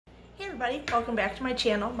everybody, welcome back to my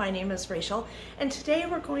channel. My name is Rachel, and today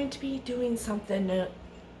we're going to be doing something that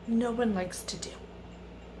no one likes to do,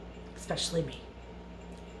 especially me.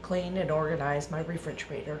 Clean and organize my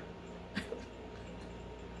refrigerator.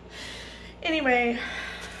 Anyway,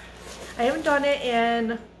 I haven't done it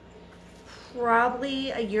in probably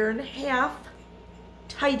a year and a half.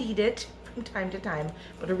 Tidied it from time to time,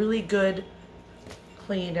 but a really good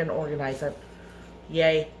clean and organize it.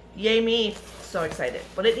 Yay. Yay me. So excited.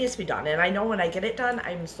 But it needs to be done. And I know when I get it done,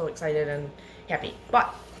 I'm so excited and happy.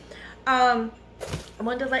 But I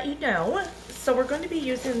wanted to let you know. So we're going to be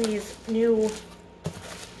using these new, you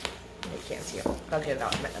can't see it. I'll get it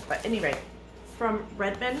out in a minute. But anyway, from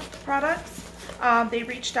Redmond products. They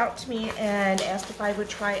reached out to me and asked if I would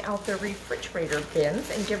try out their refrigerator bins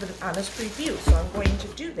and give it an honest review. So I'm going to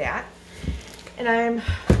do that. And I'm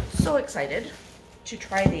so excited to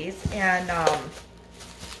try these. And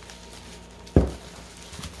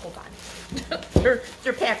hold on.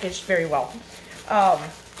 they're packaged very well.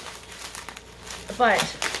 But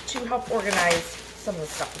to help organize some of the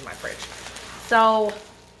stuff in my fridge. So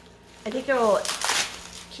I think it'll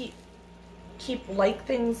keep like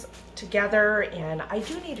things together, and I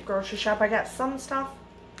do need to grocery shop. I got some stuff,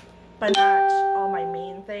 but not all my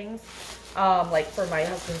main things, like for my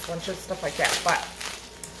husband's lunches, stuff like that. But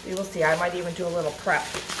we will see. I might even do a little prep.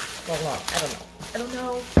 I don't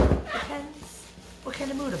know. Depends what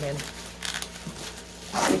kind of mood I'm in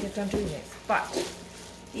when I get done doing these. But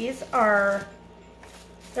these are,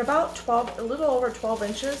 they're about 12, a little over 12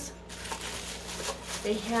 inches.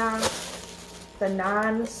 They have the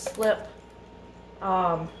non-slip,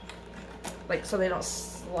 like so they don't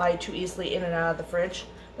slide too easily in and out of the fridge.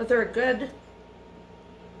 But they're good.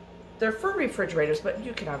 They're for refrigerators, but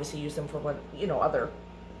you can obviously use them for what, you know, other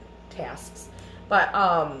tasks. But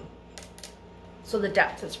so the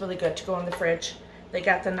depth is really good to go in the fridge. They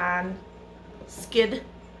got the non-skid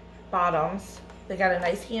bottoms. They got a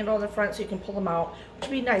nice handle in the front so you can pull them out, which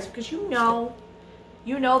would be nice because you know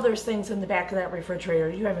there's things in the back of that refrigerator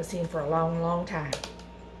you haven't seen for a long, long time.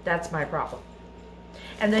 That's my problem.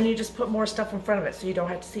 And then you just put more stuff in front of it so you don't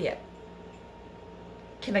have to see it.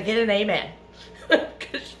 Can I get an amen?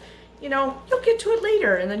 Because, you know, you'll get to it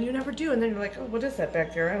later and then you never do. And then you're like, oh, what is that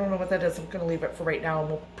back there? I don't know what that is. I'm going to leave it for right now and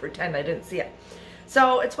we'll pretend I didn't see it.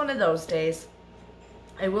 So it's one of those days.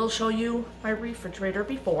 I will show you my refrigerator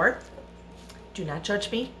before. Do not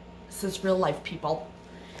judge me. This is real life, people.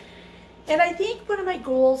 And I think one of my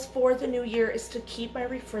goals for the new year is to keep my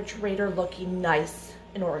refrigerator looking nice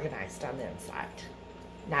and organized on the inside.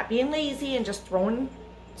 Not being lazy and just throwing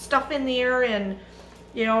stuff in there and,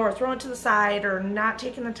 you know, or throwing it to the side or not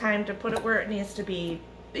taking the time to put it where it needs to be.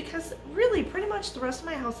 Because really, pretty much the rest of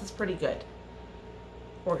my house is pretty good.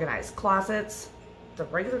 Organized closets. The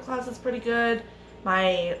regular closet's pretty good.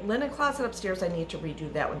 My linen closet upstairs, I need to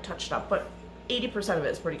redo that one, touched up, but 80% of it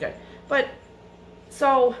is pretty good. But,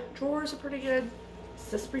 so, drawers are pretty good.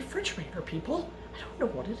 It's this refrigerator, people. I don't know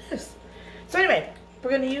what it is. So anyway,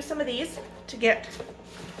 we're going to use some of these to get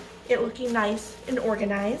it looking nice and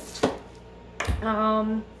organized.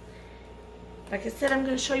 Like I said, I'm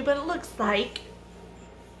going to show you what it looks like.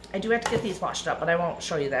 I do have to get these washed up, but I won't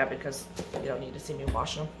show you that because you don't need to see me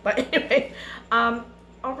wash them. But anyway, all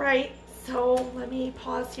right. So let me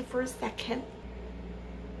pause you for a second.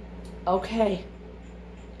 Okay.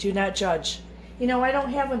 Do not judge. You know, I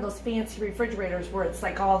don't have one of those fancy refrigerators where it's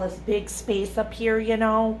like all this big space up here, you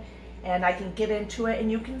know, and I can get into it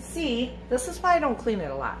and you can see, this is why I don't clean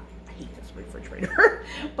it a lot. I hate this refrigerator.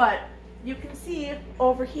 But you can see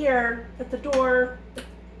over here at the door,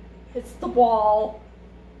 it's the wall,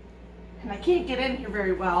 and I can't get in here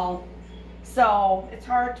very well. So it's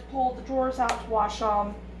hard to pull the drawers out to wash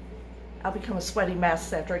them. I'll become a sweaty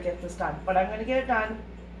mess after I get this done. But I'm going to get it done.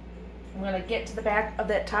 I'm going to get to the back of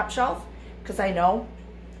that top shelf because I know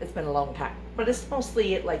it's been a long time. But it's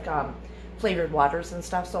mostly like flavored waters and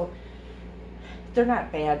stuff. So they're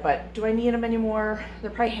not bad. But do I need them anymore?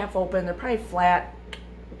 They're probably half open. They're probably flat.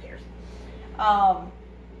 Who cares?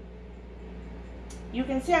 You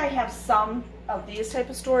can see I have some of these type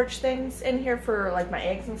of storage things in here for like my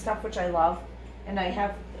eggs and stuff, which I love. And I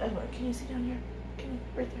have, can you see down here?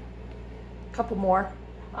 Right there. Couple more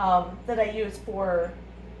that I use for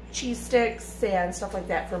cheese sticks and stuff like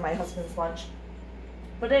that for my husband's lunch.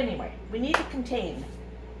 But anyway, we need to contain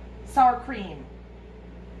sour cream,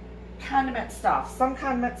 condiment stuff. Some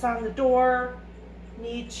condiments on the door.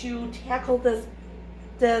 Need to tackle this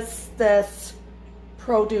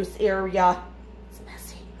produce area. It's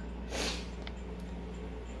messy.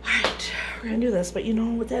 Alright, we're gonna do this, but you know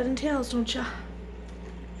what that entails, don't you?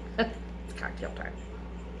 It's cocktail time.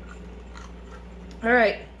 All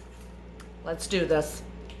right, let's do this.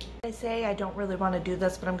 I say I don't really want to do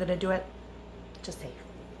this, but I'm gonna do it. Just say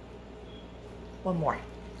one more.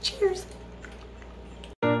 Cheers.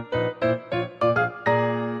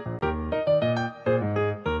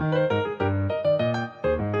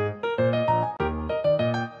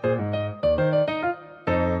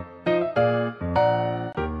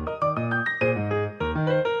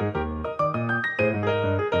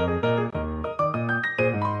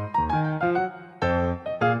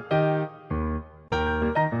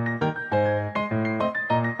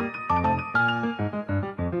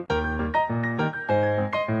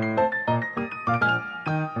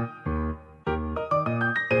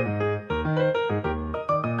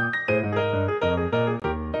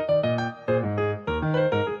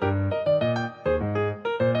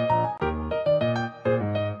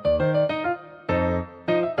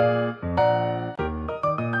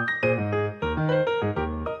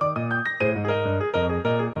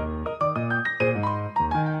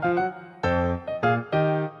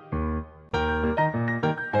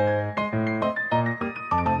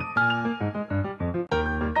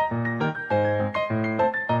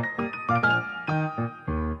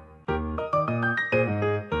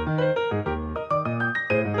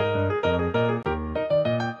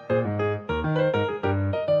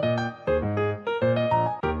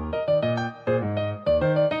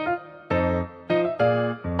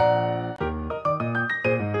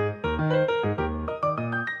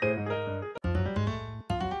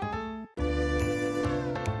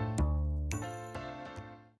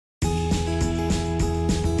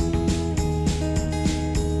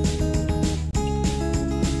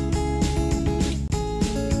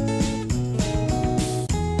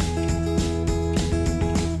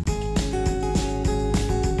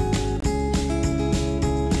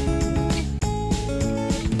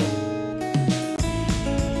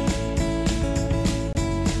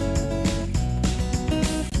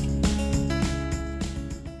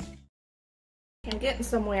 Getting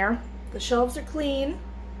somewhere. The shelves are clean,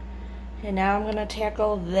 and now I'm gonna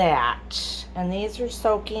tackle that. And these are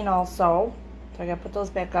soaking also, so I gotta put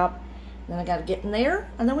those back up. And then I gotta get in there,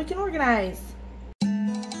 and then we can organize.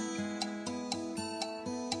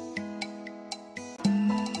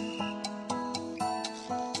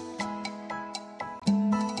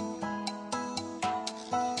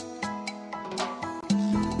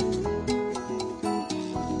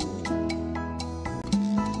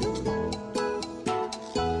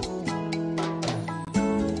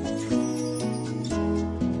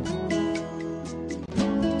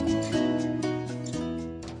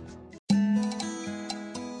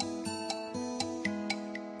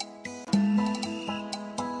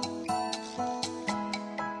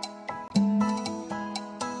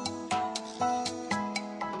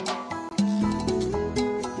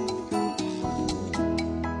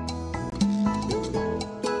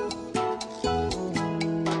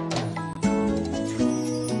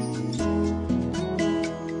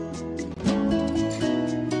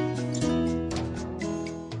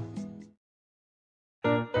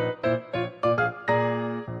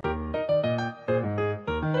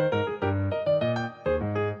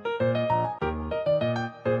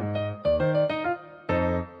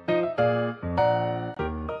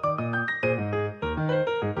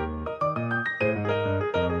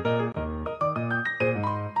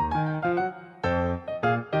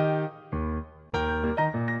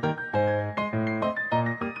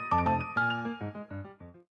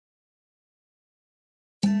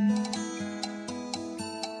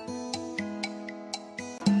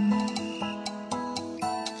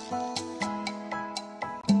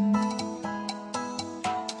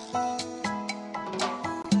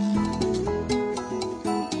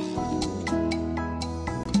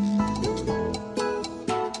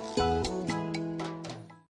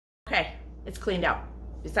 It's cleaned out.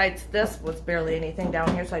 Besides, this was barely anything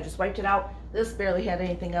down here, so I just wiped it out. This barely had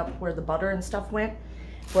anything up where the butter and stuff went,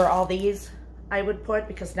 where all these I would put,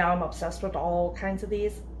 because now I'm obsessed with all kinds of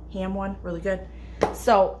these. Ham one, really good.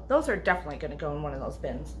 So those are definitely going to go in one of those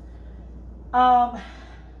bins. So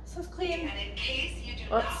it's clean. And in case you do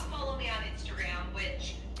not follow me on Instagram,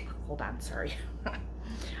 which... Hold on, sorry.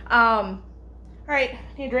 All right,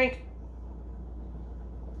 need a drink.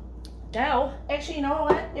 Now, actually, you know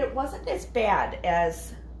what? It wasn't as bad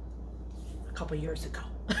as a couple years ago.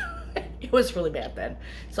 It was really bad then.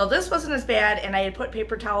 So this wasn't as bad, and I had put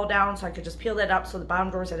paper towel down so I could just peel that up, so the bottom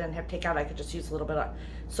drawers I didn't have to take out. I could just use a little bit of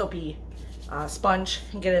soapy sponge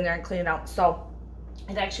and get in there and clean it out. So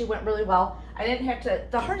it actually went really well. I didn't have to,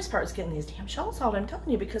 the hardest part was getting these damn shelves out, I'm telling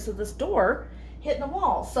you, because of this door hitting the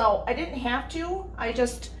wall. So I didn't have to. I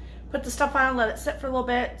just put the stuff on, let it sit for a little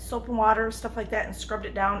bit, soap and water, stuff like that, and scrubbed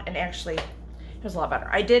it down, and actually Here's a lot better.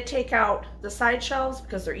 I did take out the side shelves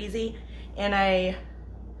because they're easy, and I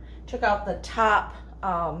took out the top,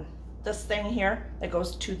 this thing here that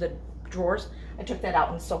goes to the drawers. I took that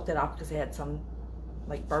out and soaked it off because I had some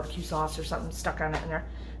like barbecue sauce or something stuck on it in there.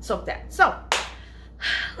 Soak that. So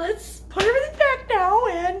let's put everything back now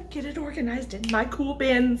and get it organized in my cool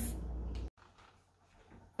bins.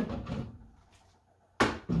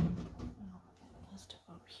 Stuff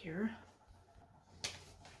up here.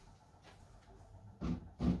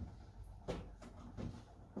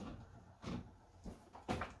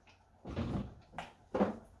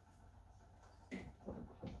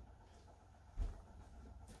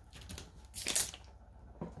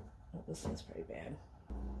 Oh, this one's pretty bad.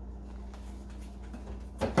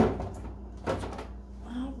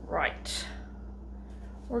 All right.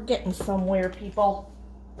 We're getting somewhere, people.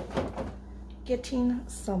 Getting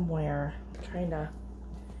somewhere. I'm trying to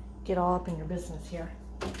get all up in your business here.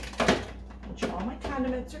 Make sure all my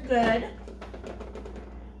condiments are good.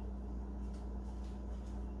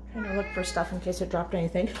 Trying to look for stuff in case I dropped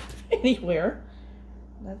anything anywhere.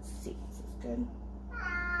 Let's see. Is this good?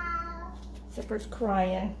 Zipper's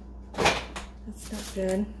crying. That's not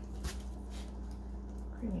good.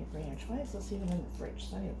 Creamy ranch. Why is this even in the fridge?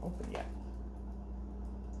 It's not even open yet.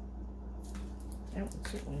 That one's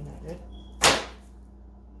certainly not good.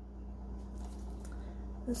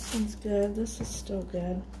 This one's good. This is still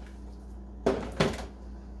good. Put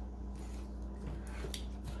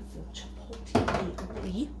the chipotle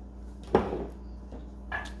away.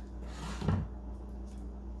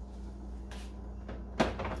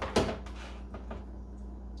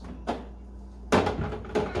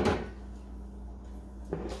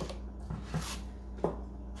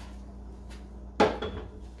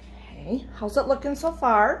 Okay, how's it looking so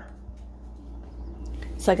far?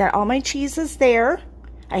 So I got all my cheeses there.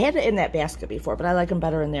 I had it in that basket before, but I like them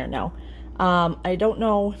better in there now. I don't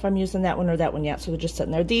know if I'm using that one or that one yet, so they're just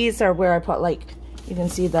sitting there. These are where I put, like, you can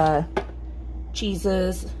see the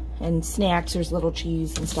cheeses and snacks. There's little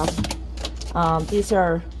cheese and stuff. These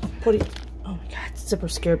are putting, oh my God, Zipper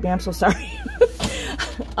scared me. I'm so sorry.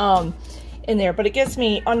 In there, but it gives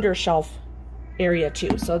me under shelf area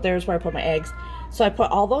too. So there's where I put my eggs. So I put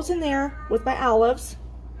all those in there with my olives.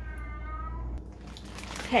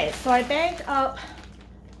 Okay, so I bagged up,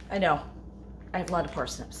 I know, I have a lot of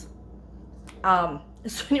parsnips.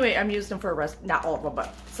 So anyway, I'm using them for a recipe, not all of them,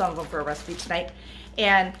 but some of them for a recipe tonight.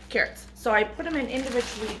 And carrots. So I put them in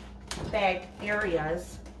individually bagged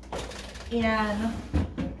areas and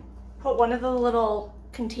put one of the little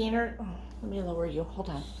container, oh, let me lower you, hold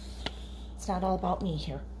on. It's not all about me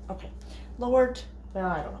here. Okay, lowered, well,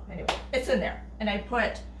 I don't know, anyway, it's in there. And I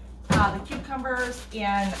put the cucumbers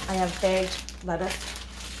and I have bagged lettuce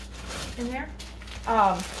in there.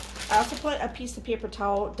 I also put a piece of paper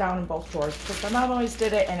towel down in both drawers because my mom always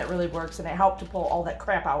did it and it really works and it helped to pull all that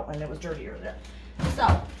crap out when it was dirty earlier. So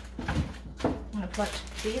I'm gonna put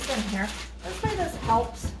these in here. This way this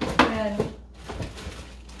helps when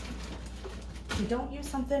you don't use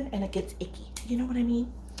something and it gets icky. You know what I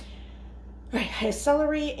mean? All right, I have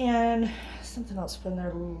celery and something else from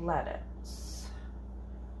their lettuce.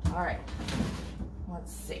 All right,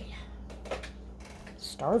 let's see.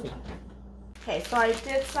 Starving. Okay, so I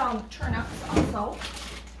did some turnips also.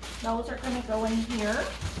 Those are gonna go in here.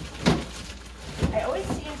 I always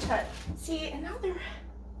seem to see, and now they're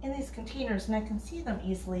in these containers and I can see them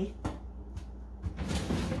easily.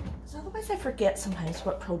 Because otherwise I forget sometimes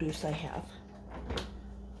what produce I have.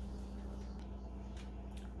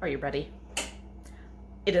 Are you ready?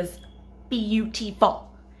 It is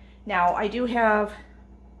beautiful. Now I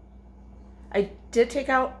did take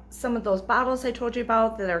out some of those bottles I told you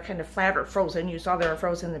about that are kind of flat or frozen. You saw they were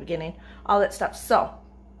frozen in the beginning, all that stuff. So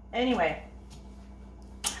anyway,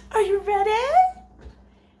 are you ready?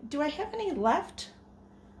 Do I have any left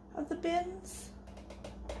of the bins?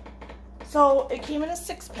 So it came in a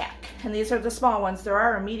 6-pack and these are the small ones. There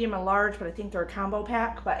are a medium and large, but I think they're a combo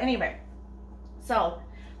pack. But anyway, so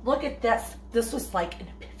look at this. This was like an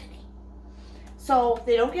epiphany. So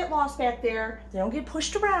they don't get lost back there. They don't get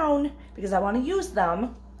pushed around because I want to use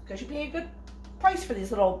them because you pay a good price for these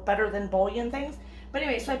little better than bullion things. But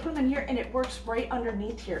anyway, so I put them in here and it works right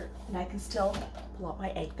underneath here and I can still pull out my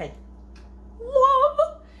egg thing.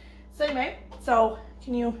 Love! So anyway, so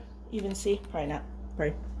can you even see? Probably not.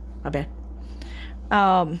 Probably my bad.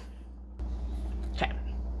 Okay.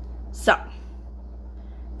 So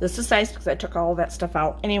this is nice because I took all that stuff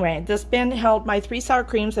out. Anyway, this bin held my 3 sour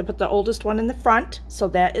creams. I put the oldest one in the front, so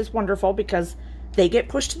that is wonderful because they get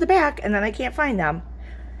pushed to the back and then I can't find them.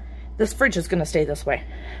 This fridge is going to stay this way.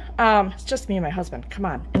 It's just me and my husband. Come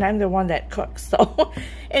on. And I'm the one that cooks. So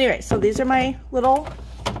anyway, so these are my little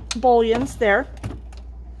bouillons there.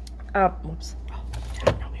 Whoops. Oh,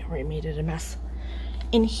 God, no, we already made it a mess.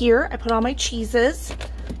 In here, I put all my cheeses.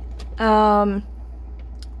 The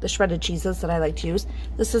shredded cheeses that I like to use.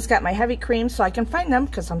 This has got my heavy cream so I can find them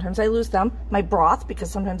because sometimes I lose them. My broth, because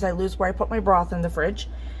sometimes I lose where I put my broth in the fridge.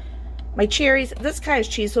 My cherries. This guy's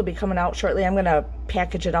cheese will be coming out shortly. I'm going to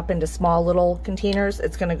package it up into small little containers.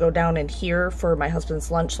 It's going to go down in here for my husband's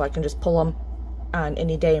lunch so I can just pull them on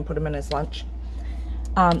any day and put them in his lunch.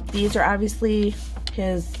 These are obviously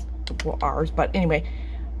his, well, ours, but anyway,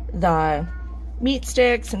 the meat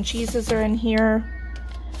sticks and cheeses are in here.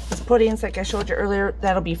 This puddings, like I showed you earlier,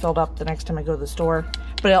 that'll be filled up the next time I go to the store.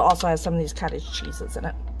 But it also has some of these cottage cheeses in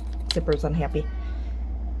it. Zipper's unhappy.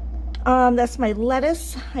 That's my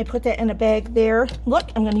lettuce. I put that in a bag there. Look,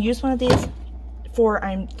 I'm going to use one of these for,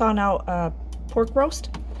 I'm thawing out pork roast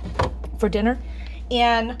for dinner.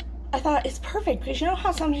 And I thought it's perfect because you know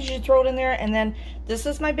how sometimes you throw it in there and then this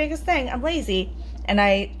is my biggest thing. I'm lazy and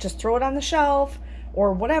I just throw it on the shelf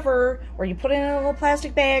or whatever, or you put it in a little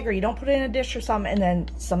plastic bag or you don't put it in a dish or something, and then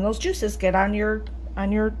some of those juices get on your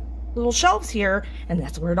little shelves here, and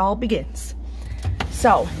that's where it all begins.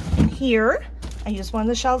 So in here, I use one of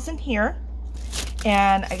the shelves in here,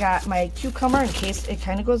 and I got my cucumber in case it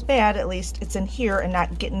kind of goes bad. At least it's in here and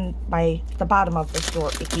not getting by the bottom of the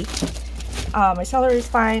store icky. My celery is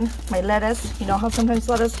fine. My lettuce, you know how sometimes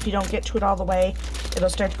lettuce, if you don't get to it all the way, it'll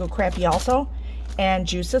start to go crappy also. And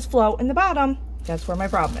juices float in the bottom. That's where my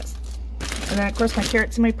problem is. And then of course my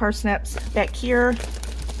carrots and my parsnips. Back here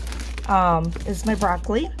is my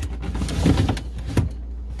broccoli.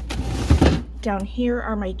 Down here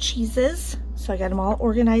are my cheeses. So I got them all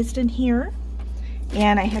organized in here.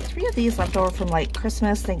 And I had 3 of these left over from like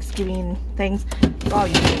Christmas, Thanksgiving things. So I'll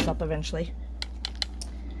use this up eventually.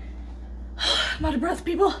 I'm out of breath,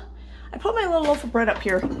 people. I put my little loaf of bread up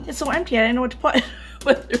here. It's so empty, I didn't know what to put.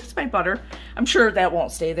 But there's my butter. I'm sure that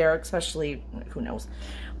won't stay there, especially, who knows.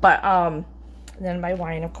 But, then my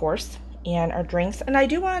wine, of course, and our drinks. And I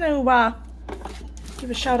do want to give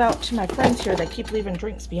a shout out to my friends here that keep leaving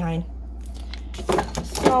drinks behind.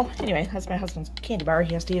 So, anyway, that's my husband's candy bar.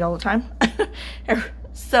 He has to eat all the time.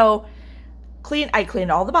 So, I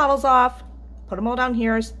cleaned all the bottles off, put them all down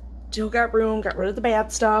here. Still got room, got rid of the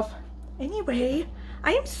bad stuff. Anyway,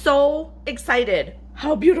 I am so excited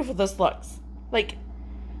how beautiful this looks. Like,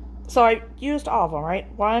 so I used all of them, right?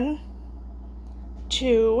 1,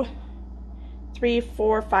 2, 3,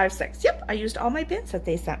 4, 5, 6. Yep, I used all my bins that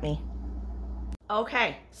they sent me.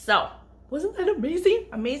 Okay, so wasn't that amazing?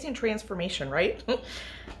 Amazing transformation, right?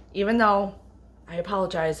 Even though I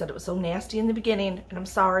apologize that it was so nasty in the beginning, and I'm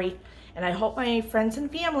sorry. And I hope my friends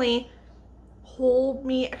and family hold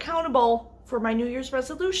me accountable for my New Year's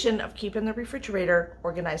resolution of keeping the refrigerator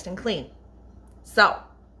organized and clean. So,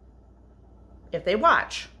 if they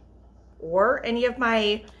watch, or any of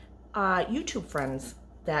my YouTube friends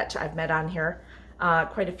that I've met on here,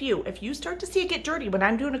 quite a few, if you start to see it get dirty when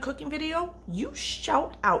I'm doing a cooking video, you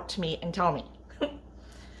shout out to me and tell me.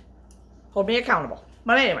 Hold me accountable.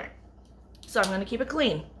 But anyway, so I'm going to keep it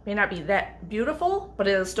clean. May not be that beautiful, but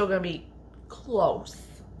it is still going to be close.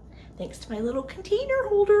 Thanks to my little container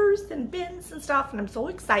holders and bins and stuff, and I'm so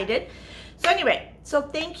excited. So anyway, so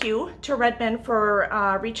thank you to Redmond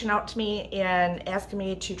for reaching out to me and asking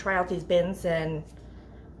me to try out these bins and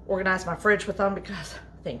organize my fridge with them, because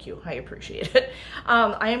thank you, I appreciate it.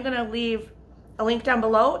 I am going to leave a link down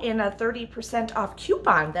below in a 30% off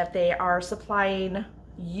coupon that they are supplying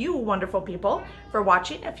you wonderful people for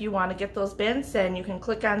watching. If you want to get those bins, then you can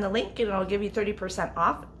click on the link and it'll give you 30%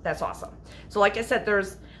 off. That's awesome. So like I said,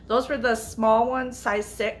 those were the small ones, size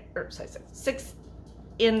 6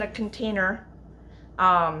 in the container.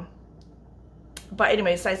 But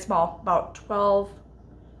anyway, size small, about 12,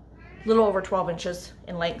 little over 12 inches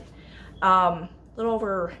in length. Little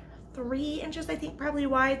over 3 inches, I think, probably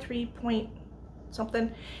wide, 3 point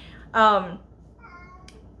something.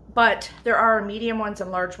 But there are medium ones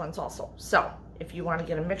and large ones also. So if you want to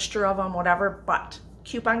get a mixture of them, whatever, but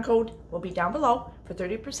coupon code will be down below for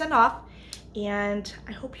 30% off. And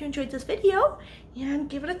I hope you enjoyed this video, and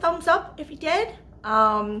give it a thumbs up if you did.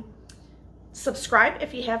 Subscribe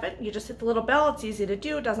if you haven't. You just hit the little bell. It's easy to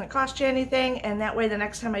do. It doesn't cost you anything. And that way, the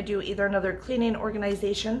next time I do either another cleaning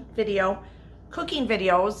organization video, cooking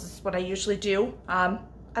videos is what I usually do. I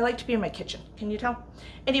like to be in my kitchen. Can you tell?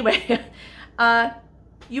 Anyway,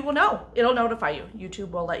 you will know. It'll notify you.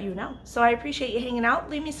 YouTube will let you know. So I appreciate you hanging out.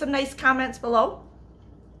 Leave me some nice comments below.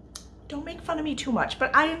 Don't make fun of me too much,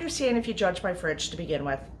 but I understand if you judge my fridge to begin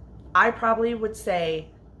with. I probably would say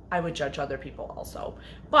I would judge other people also,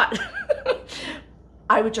 but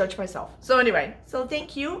I would judge myself. So anyway, so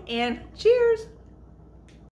thank you and cheers.